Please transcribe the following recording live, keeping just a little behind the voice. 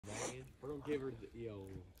Don't give her the yo.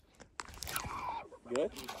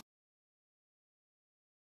 Good?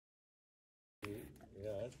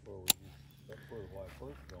 Yeah, that's where the white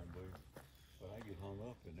first gonna be. But I get hung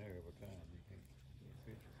up in there every time. You can't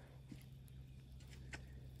fish it.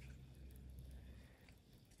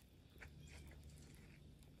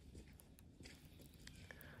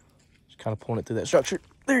 Just kind of pulling it through that structure.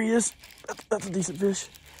 There he is. That's a decent fish.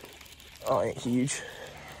 Oh, ain't huge.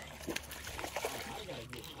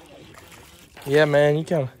 Yeah, man,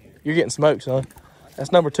 you're getting smoked, son.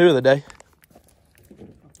 That's number 2 of the day.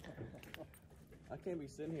 I can't be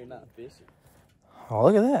sitting here not fishing. Oh,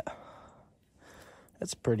 look at that.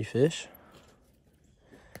 That's a pretty fish.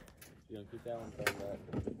 You gonna keep that one throw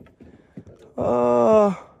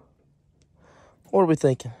back? What are we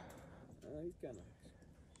thinking? He's kind of.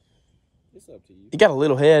 It's up to you. He got a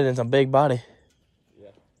little head and some big body.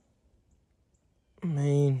 Yeah. I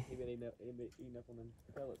mean, He been eating up on them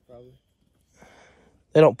pellets probably.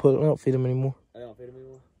 they don't feed him anymore. They don't feed him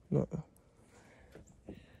anymore. No.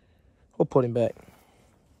 We'll put him back.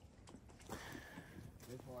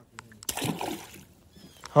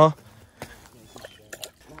 Huh?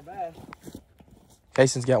 Not bad.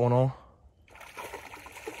 Cason's got one on.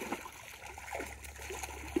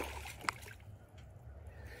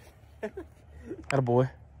 Got a boy.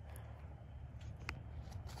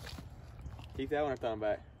 Keep that one or throw him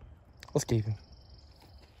back. Let's keep him.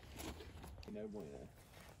 No bueno.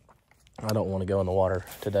 I don't want to go in the water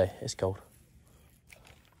today. It's cold.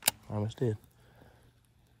 I almost did.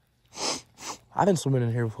 I've been swimming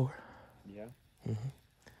in here before. Yeah. Mm-hmm.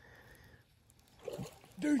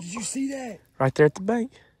 Dude, did you see that? Right there at the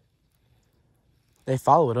bank. They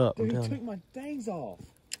follow it up. Dude, I'm he telling took my things off.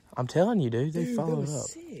 I'm telling you, dude. They follow that it was up.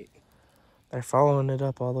 Sick. They're following it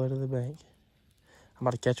up all the way to the bank. I'm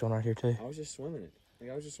about to catch one right here too. I was just swimming it.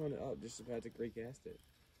 I was just swimming it up, just about to recast it.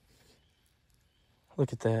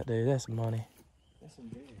 Look at that, dude. That's money. That's some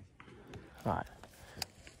big. All right.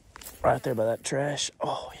 Right there by that trash.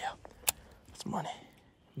 Oh, yeah. That's money.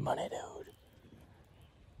 Money, dude.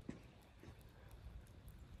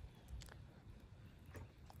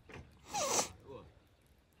 Look.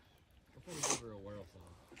 We're gonna give her a whirl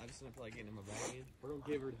song. I just don't feel like getting in my bag in. We're gonna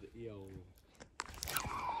give her the yo.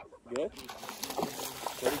 Good?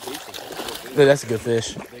 Pretty decent. Dude, that's a good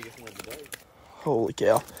fish. Biggest one of the day. Holy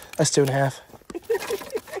cow. That's 2.5.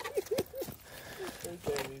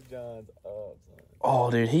 These Johns up, son. Oh,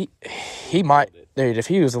 dude, he might. Dude, if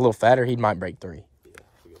he was a little fatter, he might break 3. Yeah,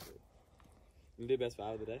 that's a good fish. You do best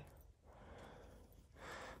 5 of the day?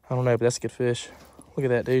 I don't know, but that's a good fish. Look at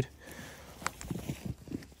that, dude.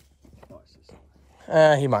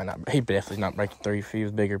 He might not. He'd definitely not break 3 if he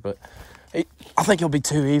was bigger, but I think he'll be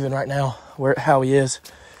 2 even right now. How he is.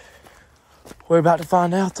 We're about to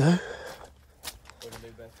find out, though. We're gonna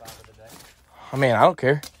do best 5 of the day. I mean, I don't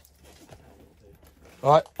care.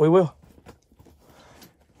 All right, we will.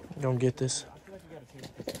 Gonna get this. I feel like you got a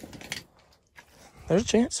chance. There's a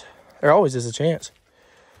chance. There always is a chance.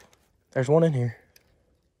 There's one in here.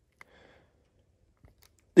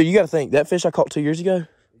 Dude, you got to think, that fish I caught 2 years ago,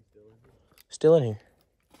 still in here.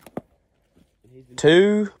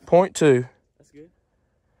 2.2. That's good.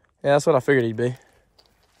 Yeah, that's what I figured he'd be. They're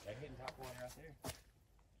hitting top water right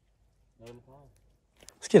there. No pond.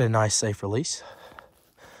 Let's get a nice, safe release.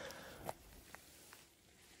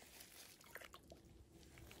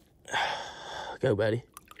 Go, buddy.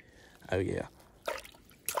 Oh, yeah.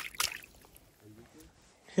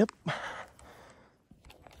 Yep.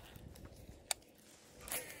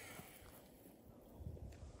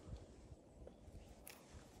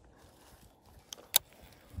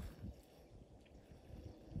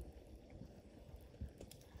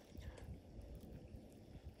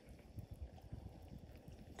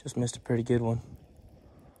 Just missed a pretty good one.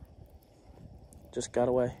 Just got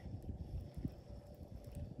away.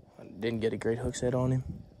 I didn't get a great hook set on him.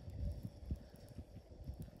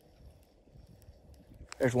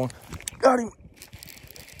 There's one. Got him.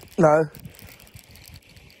 No.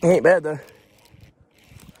 He ain't bad, though.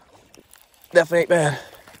 Definitely ain't bad.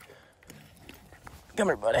 Come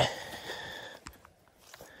here, buddy.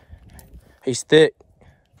 He's thick.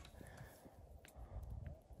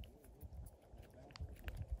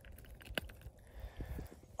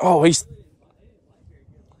 Oh, he's...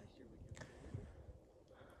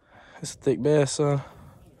 That's a thick bass,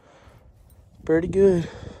 pretty good.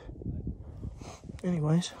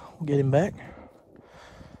 Anyways, we'll get him back.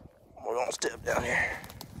 We're gonna step down here.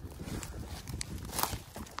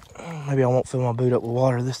 Maybe I won't fill my boot up with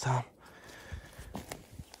water this time.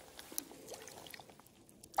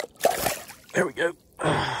 There we go.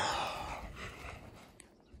 Right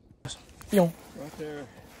there.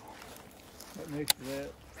 Right next to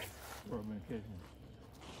that, where I've been catching.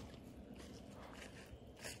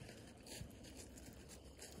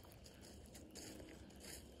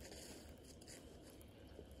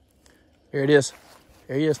 Here it is.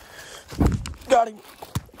 Here he is. Got him.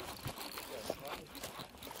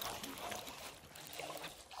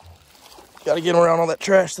 Got to get him around all that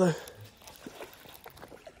trash, though.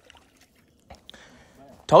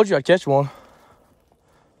 Told you I'd catch one.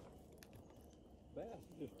 Bass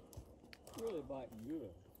just really biting good.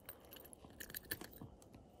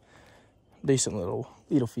 Decent little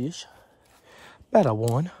fish. About a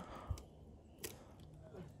 1.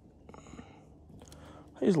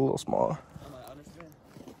 He's a little smaller.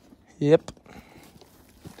 Yep.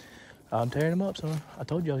 I'm tearing him up, son. I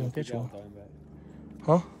told you I was going to catch one.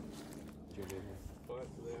 Huh?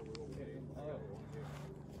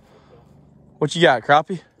 What you got,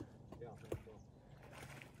 crappie?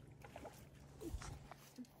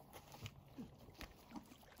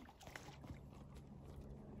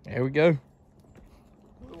 There we go.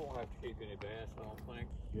 We won't have to keep any bass, I don't think.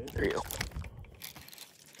 Good. There you go.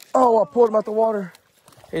 Oh, I pulled him out the water.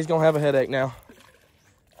 He's going to have a headache now.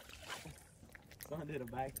 Son did a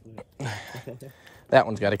backflip. That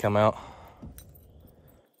one's got to come out.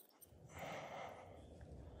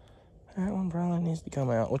 That one probably needs to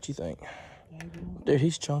come out. What you think? Dude,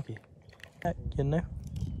 he's chunky. Get in there.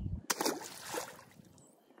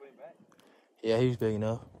 Yeah, he's big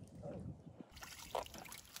enough.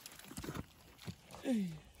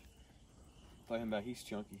 Talking about he's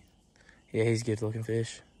chunky. Yeah, he's a good looking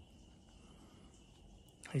fish.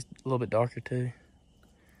 He's a little bit darker too.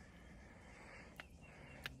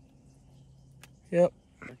 Yep.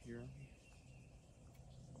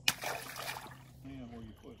 Man, where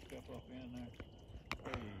you put step up in there.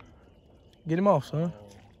 Hey. Get him off, son.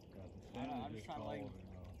 I know, I'm just trying to like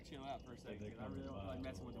chill out for a second because I really don't feel like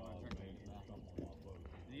messing with the one turkey.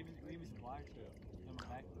 Even some flies in my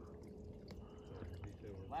back.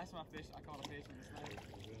 Last time I caught a fish with a snake,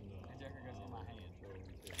 and Jacker goes in my hand.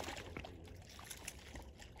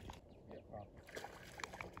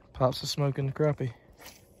 Pops is smoking the crappie.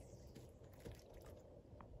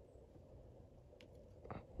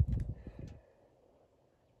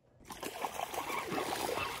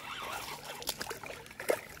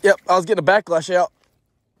 Yep, I was getting a backlash out.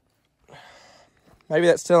 Maybe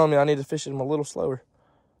that's telling me I need to fish him a little slower.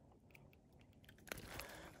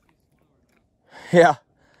 Yeah,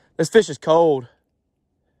 this fish is cold.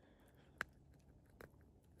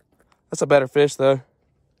 That's a better fish, though.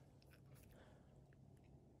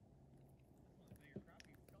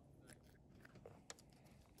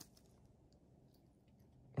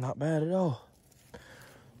 Not bad at all.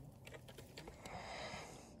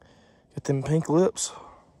 Got them pink lips.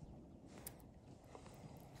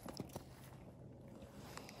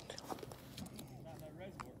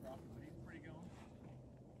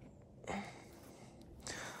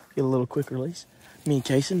 Get a little quick release. Me and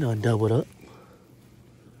Kason done doubled up.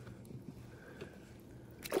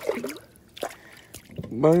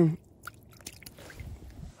 Boom.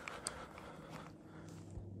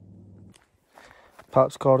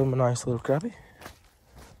 Pops caught him a nice little crappie.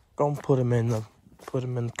 Gonna put him in the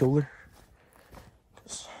cooler.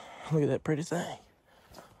 Look at that pretty thing.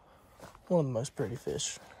 One of the most pretty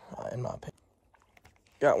fish, in my opinion.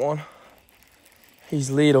 Got one.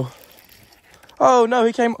 He's little. Oh, no,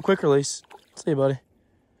 he came up quick release. See you, buddy.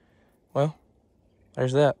 Well,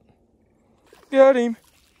 there's that. Got him.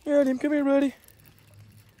 Got him. Come here, buddy.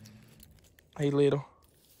 He's little.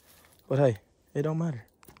 But hey, it don't matter.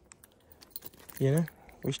 You know,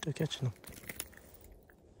 we're still catching him.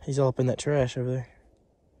 He's all up in that trash over there.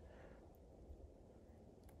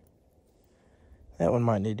 That one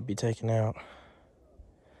might need to be taken out.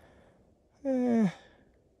 I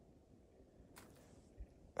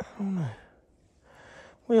don't know.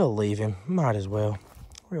 We'll leave him. Might as well.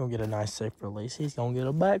 We're going to get a nice safe release. He's going to get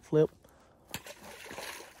a backflip.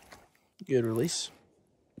 Good release.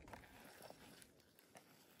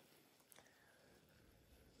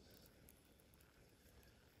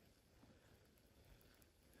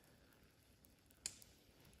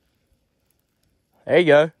 There you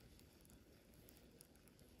go.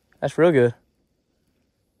 That's real good.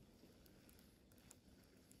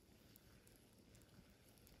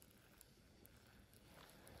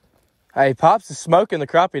 Hey, Pops is smoking the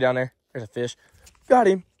crappie down there. There's a fish. Got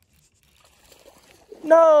him.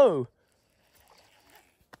 No.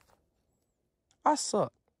 I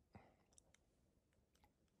suck.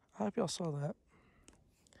 I hope y'all saw that.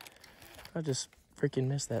 I just freaking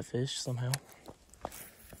missed that fish somehow.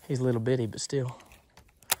 He's a little bitty, but still.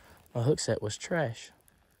 My hook set was trash.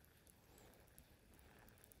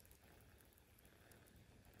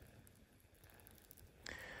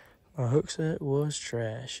 My hook set was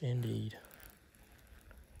trash, indeed.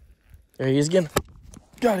 There he is again.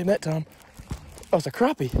 Got him that time. Oh, it's a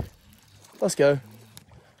crappie. Let's go.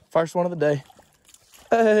 First one of the day.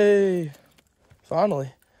 Hey!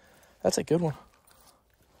 Finally. That's a good one.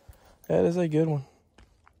 That is a good one.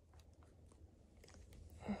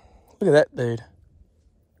 Look at that dude.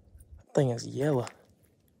 That thing is yellow.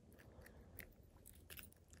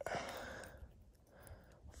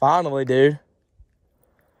 Finally, dude.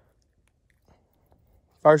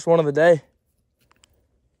 First one of the day.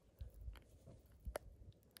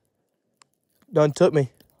 Done took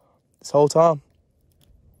me this whole time.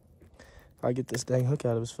 If I get this dang hook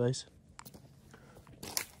out of his face.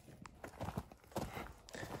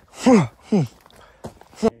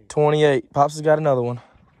 28. Pops has got another one.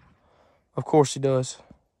 Of course he does.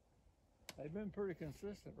 They've been pretty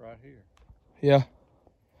consistent right here. Yeah.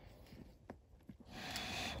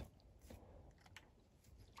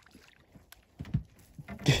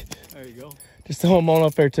 There you go. Just throw them on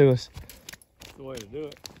up there to us. That's the way to do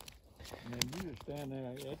it. And then you just stand there.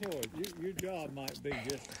 I tell you what, your job might be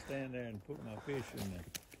just to stand there and put my fish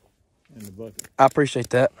in the bucket. I appreciate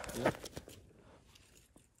that. Yep.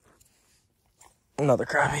 Another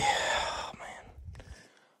crappie. Oh, man.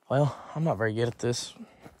 Well, I'm not very good at this.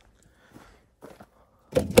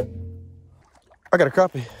 I got a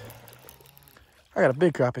crappie. I got a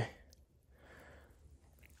big crappie.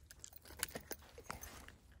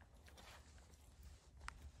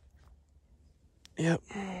 Yep,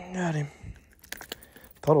 got him.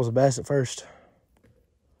 Thought it was a bass at first.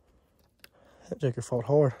 That jacker fought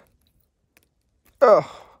hard.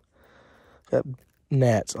 Oh, got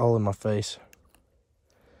gnats all in my face.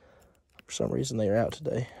 For some reason they are out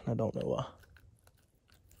today, and I don't know why.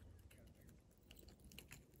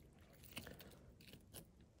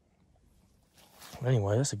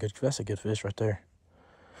 Anyway, that's a good fish right there.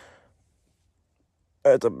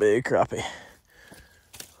 That's a big crappie.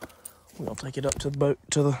 We're gonna take it up to the boat,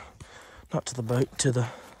 not to the boat, to the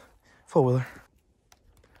four-wheeler.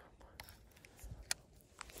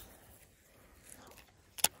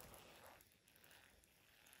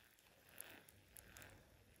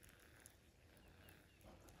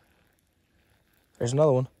 There's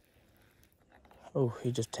another one. Oh,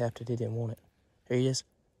 he just tapped it. He didn't want it. Here he is.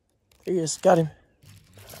 Here he is. Got him.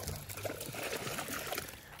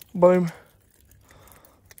 Boom.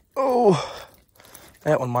 Oh.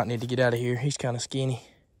 That one might need to get out of here. He's kind of skinny.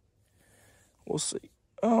 We'll see.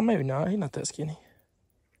 Oh, maybe not. He's not that skinny.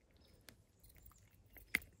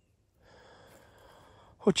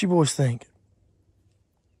 What you boys think?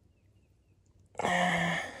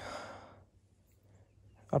 I'll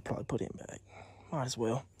probably put him back. Might as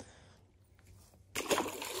well.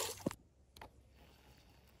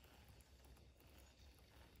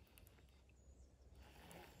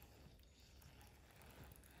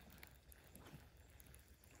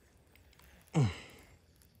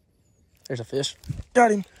 There's a fish.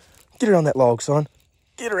 Got him. Get around that log, son.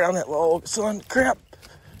 Get around that log, son. Crap.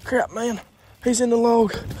 Crap, man. He's in the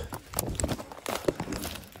log.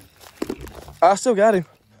 I still got him.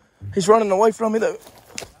 He's running away from me, though.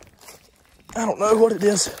 I don't know what it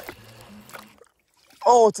is.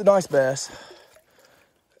 Oh, it's a nice bass.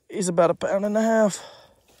 He's about 1.5 pounds.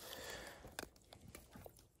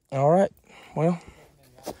 All right. Well,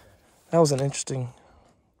 that was an interesting...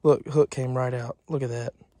 Look, hook came right out. Look at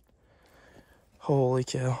that. Holy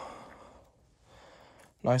cow.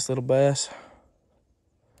 Nice little bass.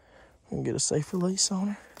 We can get a safe release on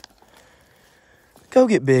her. Go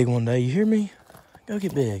get big one day, you hear me? Go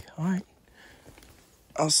get big, all right?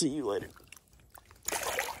 I'll see you later.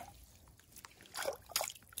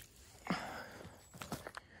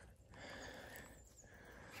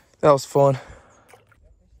 That was fun.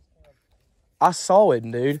 I saw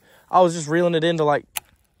it, dude. I was just reeling it in to, like,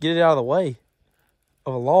 get it out of the way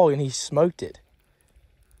of a log, and he smoked it.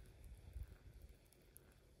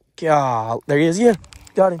 God, there he is again.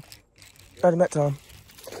 Got him. Got him that time.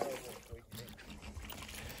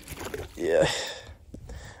 Yeah.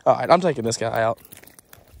 All right, I'm taking this guy out.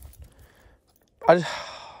 I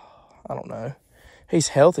don't know. He's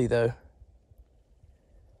healthy, though.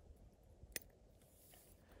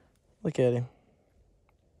 Look at him.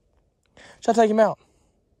 Should I take him out?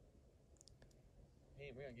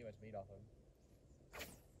 Hey, we're gonna get much meat off of him.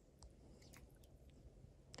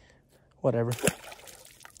 Whatever.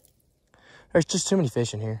 There's just too many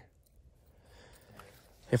fish in here.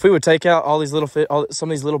 If we would take out all these little fish, some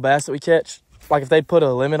of these little bass that we catch, like if they put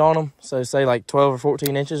a limit on them, so say like 12 or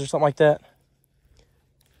 14 inches or something like that,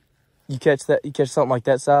 you catch something like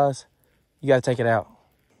that size, you got to take it out.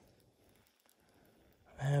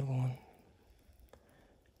 I had one.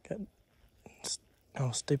 Got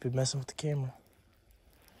Oh, stupid messing with the camera.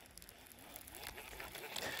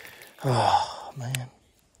 Oh, man.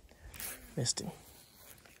 Missed him.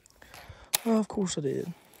 Oh, of course I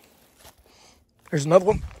did. There's another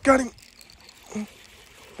one. Got him.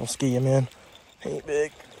 Don't ski him in. He ain't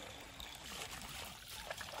big.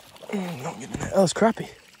 Don't get in there. Oh, it's crappie.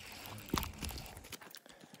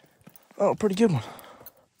 Oh, pretty good one.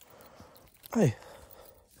 Hey,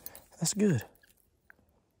 that's good.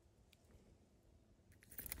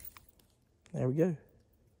 There we go.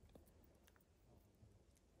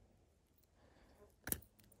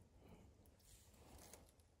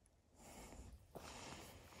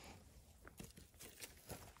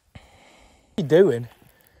 What's he doing?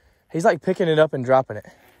 He's like picking it up and dropping it.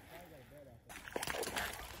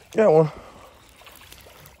 Got one.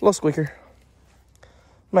 Little squeaker.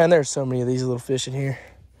 Man, there's so many of these little fish in here.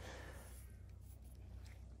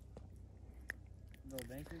 Little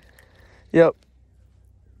bankers? Yep.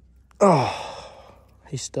 Oh,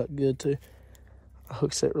 he stuck good too. I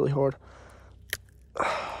hook set really hard.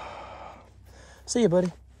 See ya,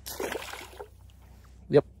 buddy.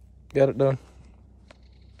 Yep, got it done.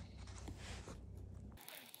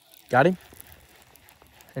 Got him?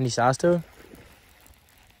 Any size to him?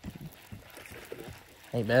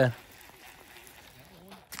 Ain't bad.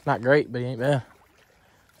 Not great, but he ain't bad.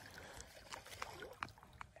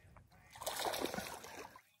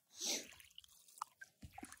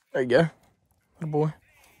 There you go. Good boy.